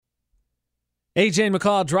AJ and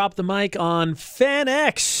McCall drop the mic on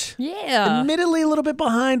FanX. Yeah. Admittedly, a little bit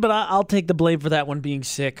behind, but I'll take the blame for that one being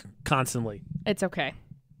sick constantly. It's okay.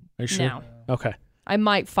 Are you sure? No. Okay. I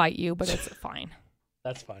might fight you, but it's fine.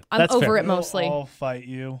 That's fine. I'm That's over fair. it mostly. I'll fight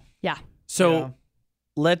you. Yeah. So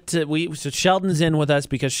so Sheldon's in with us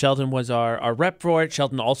because Sheldon was our rep for it.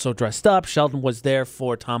 Sheldon also dressed up. Sheldon was there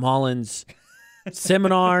for Tom Holland's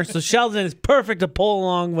seminar. So Sheldon is perfect to pull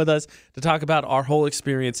along with us to talk about our whole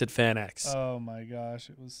experience at FanX. Oh my gosh,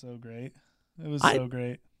 it was so great. It was so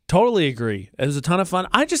great. Totally agree. It was a ton of fun.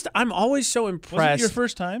 I'm always so impressed. Was it your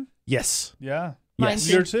first time? Yes. Yeah. Mine Yes.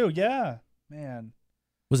 too. Yours too. Yeah. Man.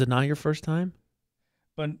 Was it not your first time?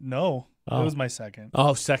 But no, Oh. it was my second.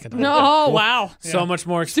 Oh, second. No, Okay. wow. So Yeah. much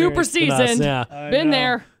more Super experience than us. seasoned. Yeah. I Been know.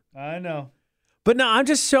 there. I know. But no, I'm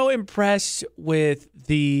just so impressed with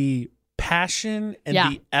the passion and Yeah.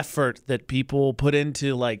 the effort that people put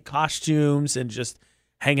into like costumes and just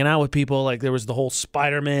hanging out with people. Like there was the whole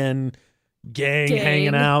Spider-Man gang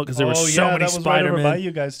hanging out because there were so many that was right over by Spider-Man.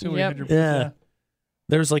 you guys too. where you Yep. had your- Yeah.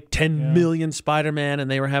 There was like 10 Yeah. million Spider-Man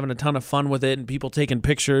and they were having a ton of fun with it and people taking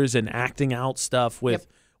pictures and acting out stuff with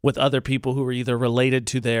other people who were either related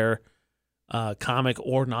to their comic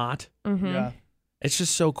or not. Mm-hmm. Yeah. It's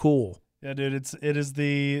just so cool. Yeah, dude. It is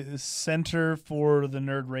the center for the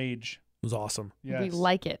nerd rage. It was awesome. Yes. We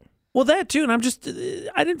like it. Well, that too, and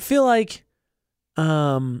I didn't feel like,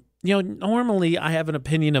 normally I have an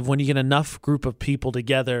opinion of when you get enough group of people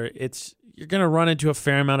together, you're gonna run into a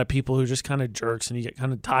fair amount of people who are just kind of jerks, and you get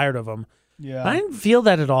kind of tired of them. Yeah. But I didn't feel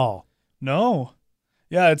that at all. No.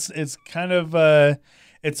 Yeah, it's kind of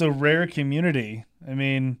it's a rare community. I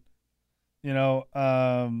mean, a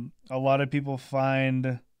lot of people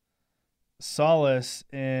find solace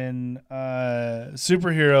in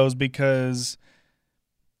superheroes because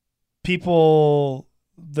people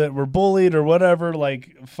that were bullied or whatever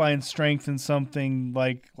like find strength in something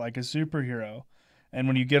like a superhero. And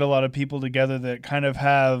when you get a lot of people together that kind of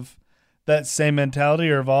have that same mentality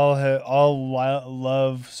or have all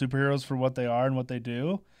love superheroes for what they are and what they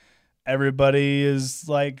do, everybody is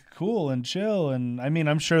like cool and chill. And I mean,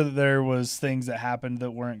 I'm sure that there was things that happened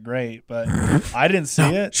that weren't great, but I didn't see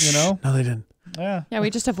it, No, they didn't. Yeah. Yeah, we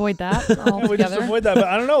just avoid that Yeah, we just altogether. avoid that, but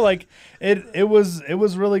I don't know. Like it was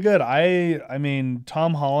really good. I mean,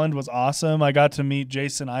 Tom Holland was awesome. I got to meet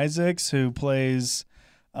Jason Isaacs, who plays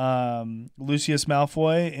Lucius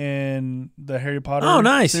Malfoy in the Harry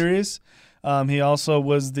Potter series. He also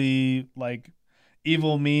was the like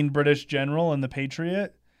evil, mean British general in The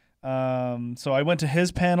Patriot. So I went to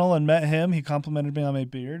his panel and met him. He complimented me on my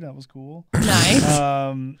beard. That was cool. Nice.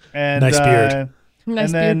 And Nice beard.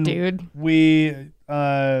 Nice and then beard, dude.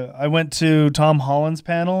 I went to Tom Holland's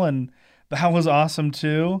panel, and that was awesome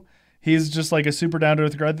too. He's just like a super down to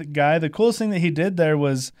earth guy. The coolest thing that he did there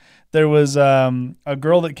was a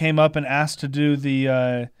girl that came up and asked to do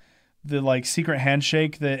the like secret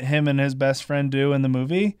handshake that him and his best friend do in the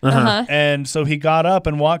movie. Uh-huh. And so he got up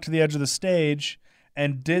and walked to the edge of the stage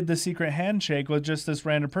and did the secret handshake with just this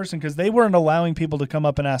random person because they weren't allowing people to come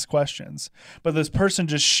up and ask questions. But this person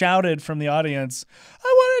just shouted from the audience, "I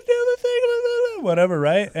want to do the thing," whatever,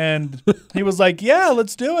 right? And he was like, "Yeah,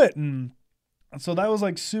 let's do it." And so that was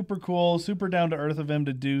like super cool, super down to earth of him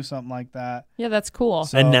to do something like that. Yeah, that's cool.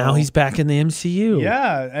 So, And now he's back in the MCU.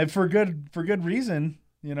 yeah, and for good reason,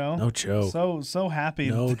 No joke. So happy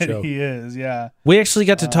No that joke. he is. Yeah. We actually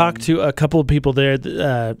got to talk to a couple of people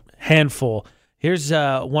there, handful. Here's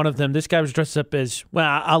one of them. This guy was dressed up as,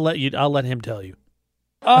 well, I'll let him tell you.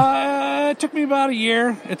 It took me about a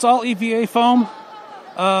year. It's all EVA foam.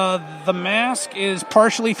 The mask is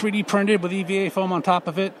partially 3D printed with EVA foam on top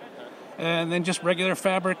of it, and then just regular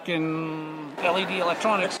fabric and LED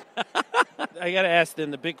electronics. I got to ask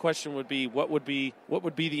then, the big question would be, what would be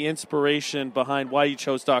the inspiration behind why you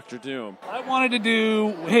chose Dr. Doom? I wanted to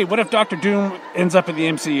do, hey, what if Dr. Doom ends up in the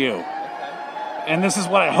MCU? And this is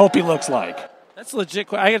what I hope he looks like. That's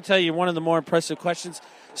legit. I got to tell you, one of the more impressive questions.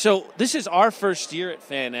 So this is our first year at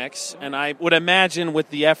FanX, and I would imagine with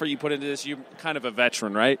the effort you put into this, you're kind of a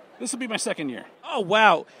veteran, right? This will be my second year. Oh,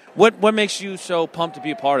 wow. What makes you so pumped to be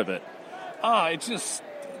a part of it? It's just,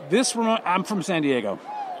 I'm from San Diego.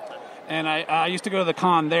 And I used to go to the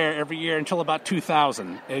con there every year until about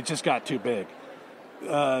 2000. It just got too big.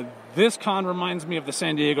 This con reminds me of the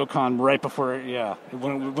San Diego con right before,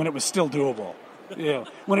 when it was still doable. Yeah,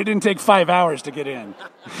 when it didn't take 5 hours to get in.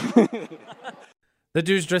 The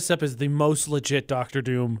dude's dressed up as the most legit Dr.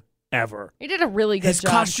 Doom ever. He did a really good His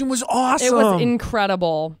job. costume was awesome. It was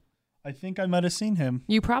incredible. I think I might have seen him.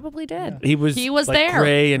 You probably did. He was like there.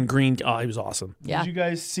 gray and green. Oh, he was awesome. Yeah. Did you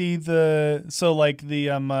guys see they're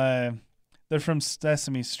from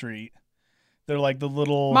Sesame Street. They're like the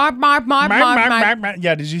little. Mark.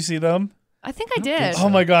 Yeah, did you see them? I think I did. Oh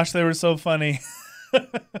my gosh, they were so funny.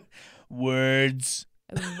 Words.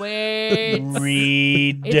 Wait.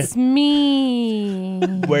 Read. It's me.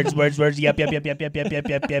 Words. Yep.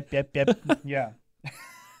 Yeah.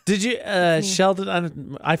 Did you,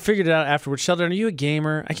 Sheldon? I figured it out afterwards. Sheldon, are you a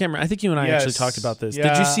gamer? I can't remember. I think you and I actually talked about this.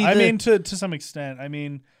 Yeah. Did you see? I mean, to some extent. I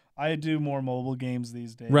mean, I do more mobile games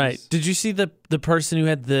these days. Right. Did you see the person who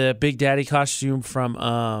had the Big Daddy costume from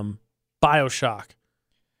BioShock?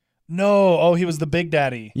 No. Oh, he was the Big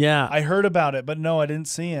Daddy. Yeah. I heard about it, but no, I didn't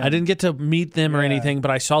see him. I didn't get to meet them or Yeah. anything,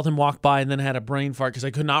 but I saw them walk by and then had a brain fart because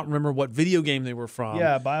I could not remember what video game they were from.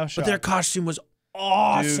 Yeah, BioShock. But their costume was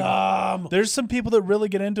awesome. There's some people that really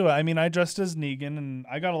get into it. I mean, I dressed as Negan, and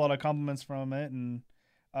I got a lot of compliments from it. And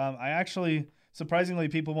I actually, surprisingly,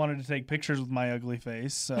 people wanted to take pictures with my ugly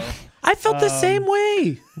face. So I felt the same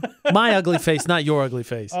way. My ugly face, not your ugly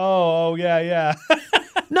face. Oh, yeah.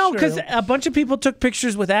 No, because a bunch of people took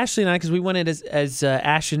pictures with Ashley and I because we went in as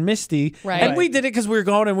Ash and Misty. Right. And we did it because we were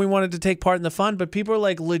going and we wanted to take part in the fun. But people are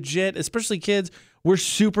like legit, especially kids, were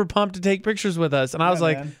super pumped to take pictures with us. And I was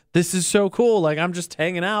like, man. this is so cool. Like, I'm just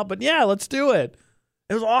hanging out. But yeah, let's do it.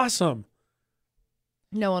 It was awesome.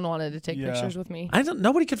 No one wanted to take Yeah. pictures with me.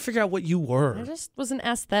 Nobody could figure out what you were. I just was an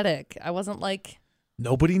aesthetic. I wasn't like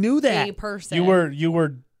Nobody knew that. a person. You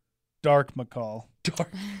were Dark McCall.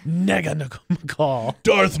 Nega McCall.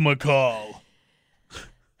 Darth McCall.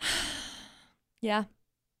 Yeah.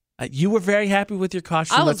 You were very happy with your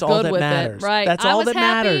costume. I was That's all good that with matters. it. Right. That's I all was that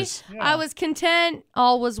happy. matters. Yeah. I was content.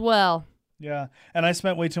 All was well. Yeah, and I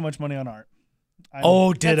spent way too much money on art.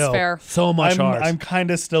 Oh, ditto. fair. So much art. I'm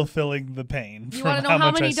kind of still feeling the pain. You from wanna know how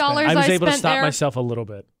much many I spent. dollars I was I able to spent stop there? myself a little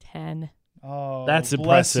bit. 10. Oh, That's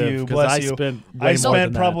bless impressive you, because bless I you. spent way I more spent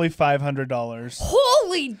than that. probably $500.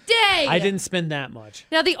 Holy day! I didn't spend that much.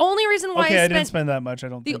 Now the only reason why Okay, I I spent didn't spend that much. I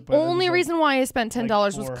don't the think. but it was only like- reason why I spent $10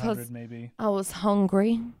 was like because 400 maybe. I was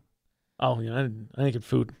hungry. Oh, yeah, I didn't get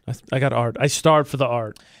food. I got art. I starved for the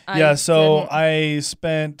art. Yeah, so didn't. I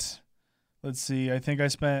spent. Let's see. I think I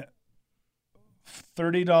spent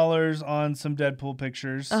 $30 on some Deadpool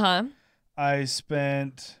pictures. Uh-huh. I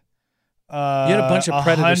spent. You had a bunch of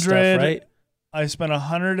Predator stuff, right? I spent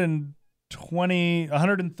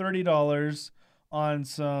 $130 on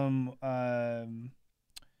some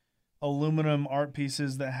aluminum art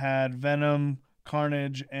pieces that had Venom,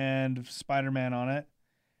 Carnage, and Spider-Man on it.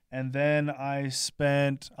 And then I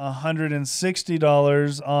spent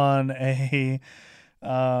 $160 on a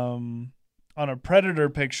Predator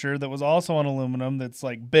picture that was also on aluminum that's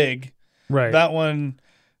like big. Right. That one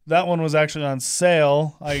was actually on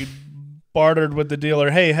sale. I bartered with the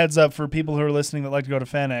dealer. Hey, heads up for people who are listening that like to go to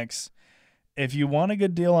FanX. If you want a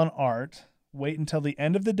good deal on art, wait until the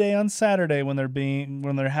end of the day on Saturday when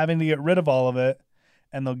they're having to get rid of all of it,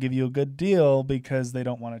 and they'll give you a good deal because they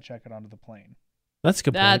don't want to check it onto the plane. That's a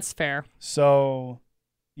good point. That's fair. So,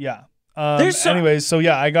 yeah. There's so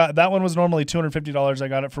yeah, I got that one was normally $250. I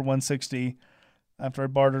got it for $160 after I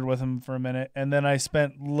bartered with him for a minute, and then I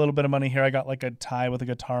spent a little bit of money here. I got like a tie with a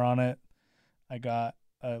guitar on it. I got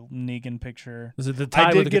a Negan picture. Is it the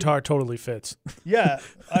tie with the guitar totally fits? Yeah,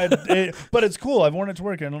 but it's cool. I've worn it to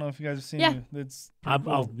work. I don't know if you guys have seen it. It's pretty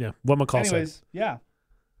cool. Yeah. What McCall said. Anyways,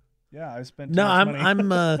 yeah, I spent. No, too much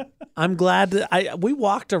money. I'm glad that we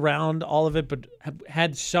walked around all of it, but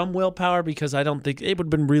had some willpower because I don't think it would have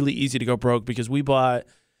been really easy to go broke because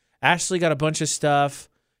Ashley got a bunch of stuff.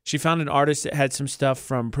 She found an artist that had some stuff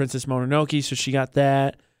from Princess Mononoke, so she got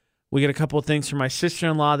that. We got a couple of things from my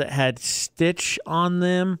sister-in-law that had Stitch on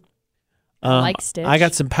them. I like Stitch. I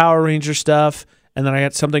got some Power Ranger stuff, and then I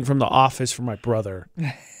got something from The Office from my brother.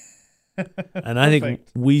 And I think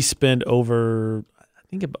we spent over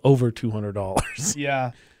 $200.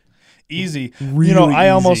 Yeah, easy. Really I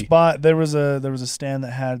almost easy. bought. There was a stand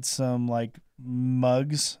that had some like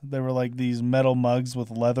mugs. They were like these metal mugs with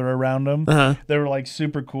leather around them. Uh-huh. They were like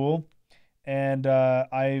super cool, and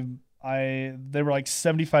they were like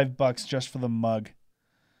 $75 just for the mug.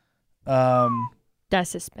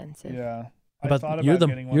 That's expensive. Yeah.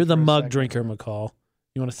 You're the mug drinker, McCall.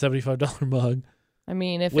 You want a $75 mug? I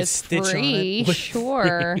mean, if With it's Stitch on free, it.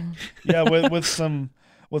 sure. Yeah, with some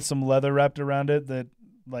leather wrapped around it that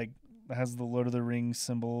like has the Lord of the Rings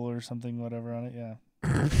symbol or something, whatever on it. Yeah,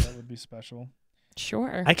 that would be special.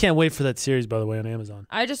 Sure. I can't wait for that series, by the way, on Amazon.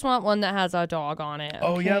 I just want one that has a dog on it.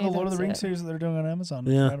 Oh yeah, okay? the Lord of the That's Rings it. series that they're doing on Amazon.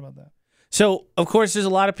 I Yeah. forgot about that. So, of course, there's a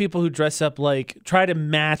lot of people who dress up try to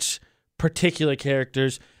match particular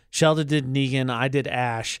characters. Sheldon did Negan, I did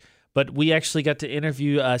Ash, but we actually got to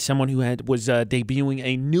interview someone who was debuting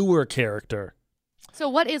a newer character. So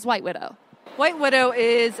what is White Widow? White Widow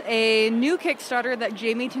is a new Kickstarter that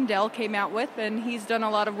Jamie Tindall came out with, and he's done a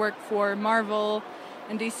lot of work for Marvel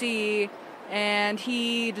and DC, and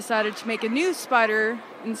he decided to make a new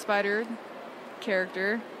Spider-inspired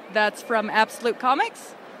character that's from Absolute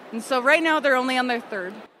Comics. And so right now they're only on their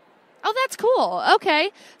third. Oh, that's cool.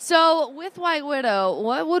 Okay. So with White Widow,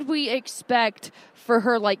 what would we expect for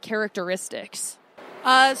her, like, characteristics?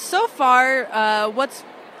 So far,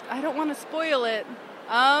 I don't want to spoil it.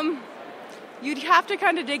 You'd have to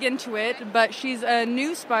kind of dig into it, but she's a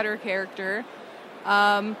new Spider character.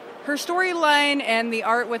 Her storyline and the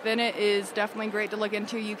art within it is definitely great to look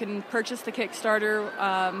into. You can purchase the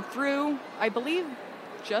Kickstarter through, I believe,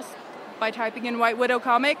 just by typing in White Widow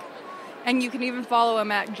comic, and you can even follow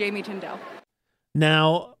him at Jamie Tindall.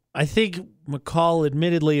 Now, I think McCall,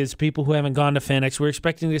 admittedly, as people who haven't gone to FanX, we're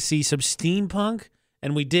expecting to see some steampunk,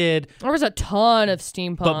 and we did. There was a ton of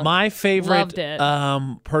steampunk. But my favorite Loved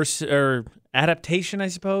it. Adaptation, I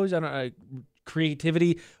suppose, I don't know,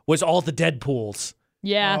 creativity, was all the Deadpools.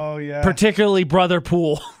 Yeah. Oh, yeah. Particularly Brother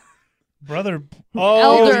Pool. Brother.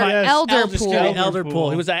 Elder- yes. Elder Just Pool. kidding, Elder Pool.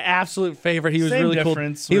 He was an absolute favorite. He was Same really cool.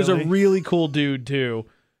 difference, He was a really. really cool dude, too.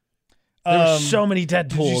 There were so many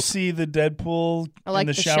Deadpools. Did you see the Deadpool I like in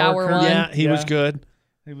the the shower shower curtain? one. Yeah, he was good.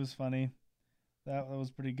 He was funny. That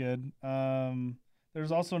was pretty good.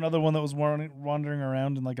 There's also another one that was wandering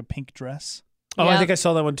around in like a pink dress. Oh, I Yeah. think I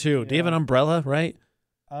saw that one, too. Do you have an umbrella, right?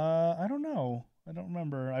 I don't know. I don't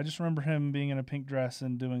remember. I just remember him being in a pink dress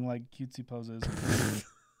and doing like cutesy poses.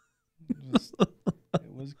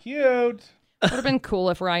 It was cute. Would have been cool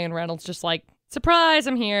if Ryan Reynolds just like, surprise,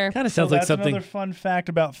 I'm here. Kind of So sounds like that's something. another fun fact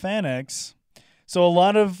about FanX. So a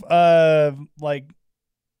lot of like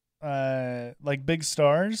big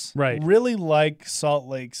stars Right. really like Salt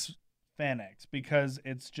Lake's FanX because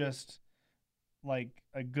it's just like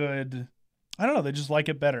a good, I don't know, they just like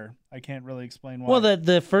it better. I can't really explain why. Well,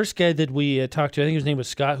 the first guy that we talked to, I think his name was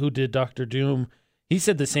Scott, who did Doctor Doom. He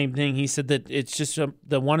said the same thing. He said that it's just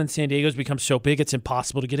the one in San Diego has become so big it's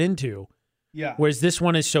impossible to get into. Yeah. Whereas this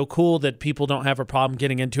one is so cool that people don't have a problem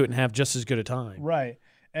getting into it and have just as good a time. Right.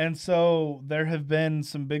 And so there have been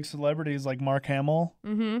some big celebrities like Mark Hamill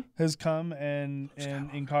has come and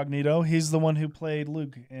incognito. He's the one who played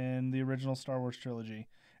Luke in the original Star Wars trilogy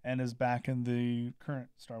and is back in the current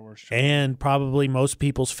Star Wars trilogy. And probably most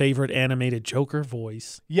people's favorite animated Joker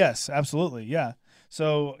voice. Yes, absolutely. Yeah.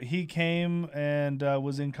 So he came and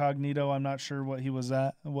was incognito. I'm not sure what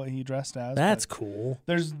he dressed as. That's but cool.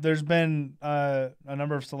 There's been a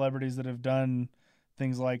number of celebrities that have done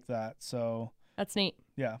things like that. So That's neat.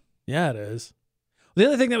 yeah. Yeah, it is. The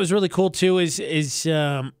other thing that was really cool too is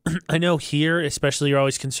I know here, especially, you're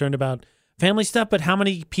always concerned about family stuff, but how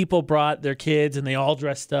many people brought their kids and they all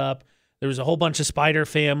dressed up? There was a whole bunch of Spider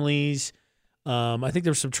families. I think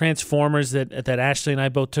there were some Transformers that Ashley and I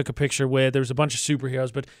both took a picture with. There was a bunch of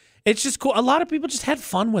superheroes, but it's just cool. A lot of people just had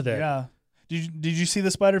fun with it. Yeah. Did you see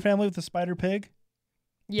the Spider family with the Spider Pig?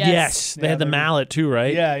 Yes. They Yeah, had the they were- mallet too,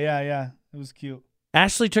 right? Yeah. It was cute.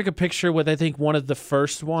 Ashley took a picture with, I think, one of the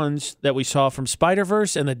first ones that we saw from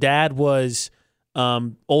Spider-Verse, and the dad was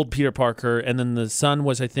old Peter Parker, and then the son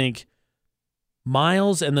was, I think,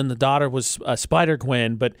 Miles, and then the daughter was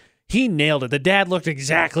Spider-Gwen, but he nailed it. The dad looked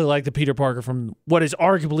exactly like the Peter Parker from what is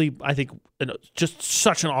arguably, I think, just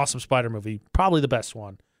such an awesome Spider movie. Probably the best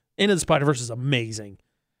one. Into the Spider-Verse is amazing.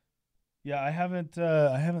 Yeah, I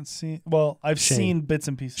haven't seen. Well, I've Shame. seen bits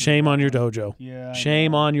and pieces. Shame of on that your one. dojo. Yeah. I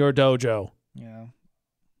Shame know. on your dojo. Yeah.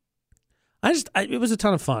 It was a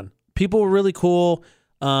ton of fun. People were really cool.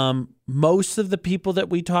 Most of the people that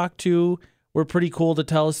we talked to were pretty cool to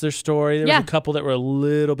tell us their story. There was a couple that were a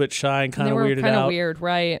little bit shy and kind They of were weirded kind of out. weird,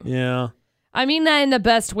 right? Yeah. I mean that in the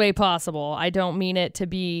best way possible. I don't mean it to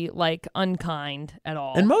be like unkind at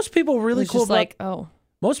all. And most people were It really was cool just about like, oh,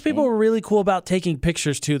 most people were really cool about taking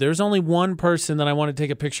pictures too. There was only one person that I wanted to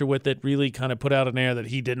take a picture with that really kind of put out an air that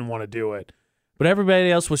he didn't want to do it. But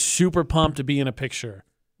everybody else was super pumped to be in a picture.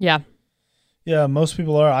 yeah. Yeah, most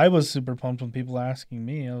people are. I was super pumped when people were asking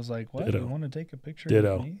me. I was like, "What? Ditto. You want to take a picture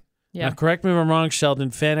Ditto. with me?" Yeah. Now, correct me if I'm wrong,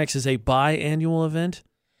 Sheldon. FanX is a biannual event.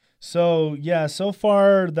 So yeah, so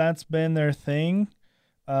far that's been their thing.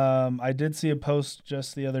 I did see a post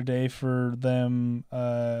just the other day for them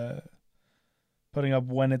putting up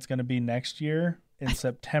when it's going to be next year in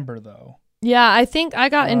September, though. Yeah, I think I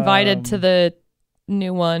got invited to the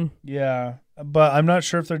new one. Yeah, but I'm not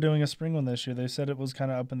sure if they're doing a spring one this year. They said it was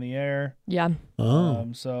kind of up in the air. Yeah. Oh.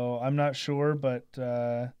 So I'm not sure, but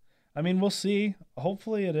I mean, we'll see.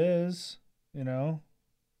 Hopefully it is, you know.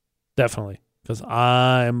 Definitely. Because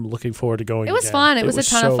I'm looking forward to going It was again. fun. It was a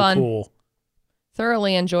ton of so fun. Cool.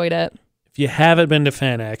 Thoroughly enjoyed it. If you haven't been to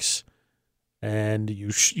FanX, and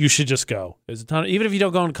you should just go. There's a ton. Even if you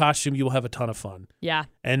don't go in costume, you will have a ton of fun. Yeah.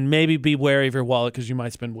 And maybe be wary of your wallet because you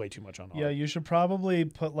might spend way too much on art. Yeah, you should probably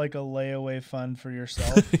put like a layaway fund for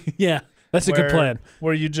yourself. Yeah, that's a good plan.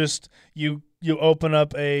 Where you just you open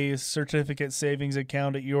up a certificate savings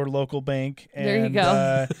account at your local bank, and There you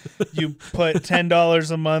go. You put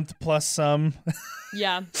 $10 a month plus some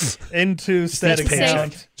Yeah. into said Each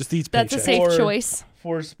account. paycheck. Just each That's a paycheck. safe Or- choice.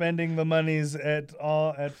 For spending the monies at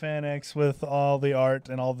FanX with all the art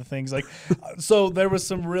and all the things like. So there was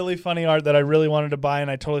some really funny art that I really wanted to buy, and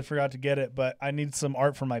I totally forgot to get it. But I need some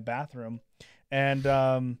art for my bathroom, and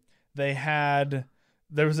there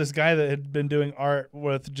was this guy that had been doing art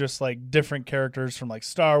with just like different characters from like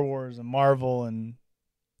Star Wars and Marvel and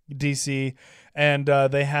DC, and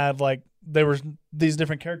they had like there were these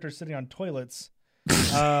different characters sitting on toilets.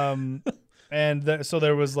 And so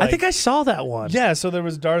there was like, I think I saw that one. yeah, so there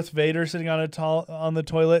was Darth Vader sitting on on the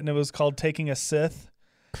toilet, and it was called Taking a Sith.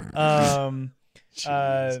 McCall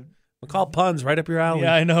puns right up your alley.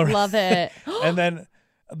 Yeah, I know. Right? Love it. And then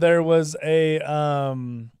there was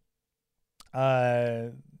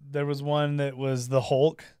there was one that was the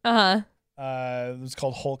Hulk. Uh-huh. It was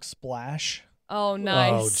called Hulk Splash. Oh, Oh,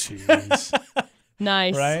 nice. jeez.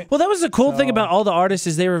 Nice. Right? Well, that was the cool thing So- about all the artists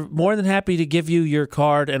is they were more than happy to give you your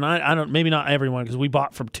card, and I don't, maybe not everyone because we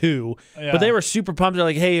bought from two, Yeah. but they were super pumped. They're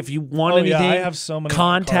like, hey, if you want Oh, anything, yeah, I have so many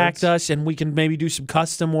contact cards. us and we can maybe do some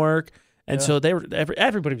custom work. And Yeah. so they were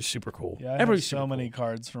everybody was super cool. Yeah, I Everybody have was so super many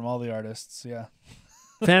cards from all the artists. Yeah.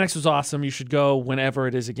 cool. FanX was awesome. You should go whenever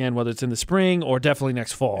it is again, whether it's in the spring or definitely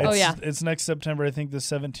next fall. Oh, yeah. It's next September, I think the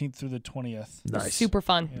 17th through the 20th. Nice. Super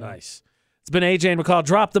fun. Nice. It's been AJ and McCall.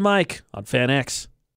 Drop the mic on FanX.